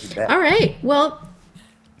 all right. Well,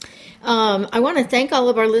 I want to thank all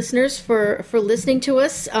of our listeners for listening to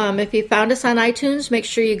us. If you found us on iTunes, make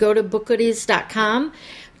sure you go to BookGoodies.com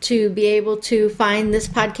to be able to find this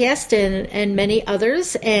podcast and many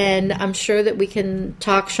others. And I'm sure that we can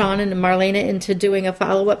talk Shawn and Marlayna into doing a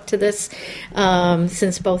follow-up to this,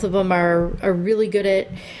 since both of them are really good at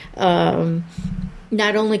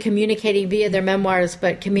not only communicating via their memoirs,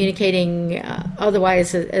 but communicating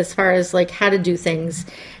otherwise as far as like how to do things.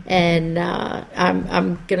 And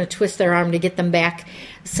I'm going to twist their arm to get them back.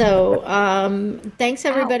 So thanks,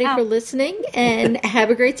 everybody, for listening, and have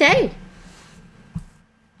a great day.